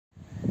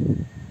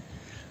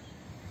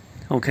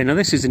Okay, now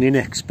this is an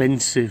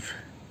inexpensive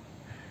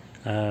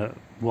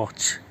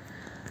watch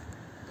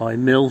by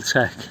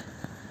Miltech.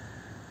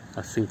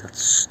 I think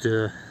that's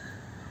Stir.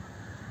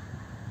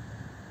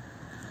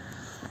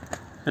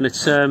 And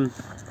it's a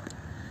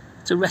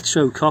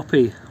retro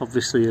copy,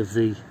 obviously, of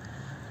the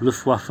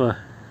Luftwaffe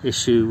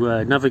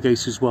issue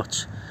Navigator's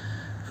Watch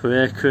for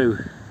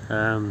aircrew.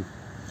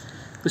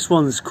 This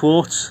one's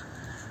quartz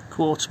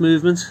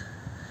movement.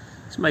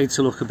 It's made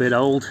to look a bit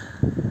old.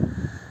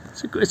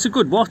 It's a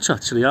good watch,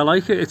 actually. I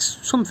like it. It's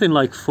something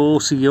like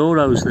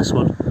 €40, this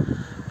one,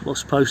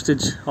 plus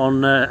postage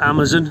on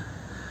Amazon.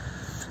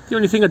 The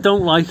only thing I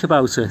don't like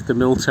about it, the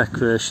Miltech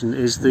version,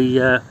 is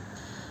the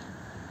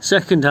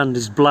second hand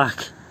is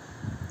black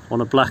on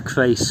a black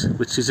face,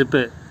 which is a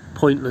bit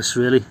pointless,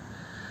 really.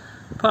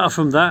 Apart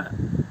from that,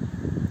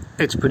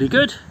 it's pretty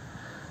good.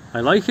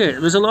 I like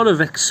it. There's a lot of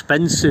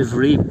expensive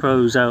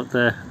repros out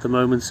there at the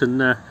moment,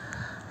 and I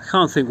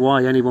can't think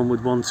why anyone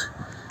would want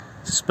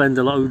to spend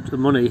a lot of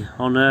money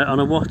on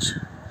a watch.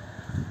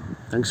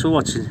 Thanks for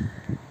watching.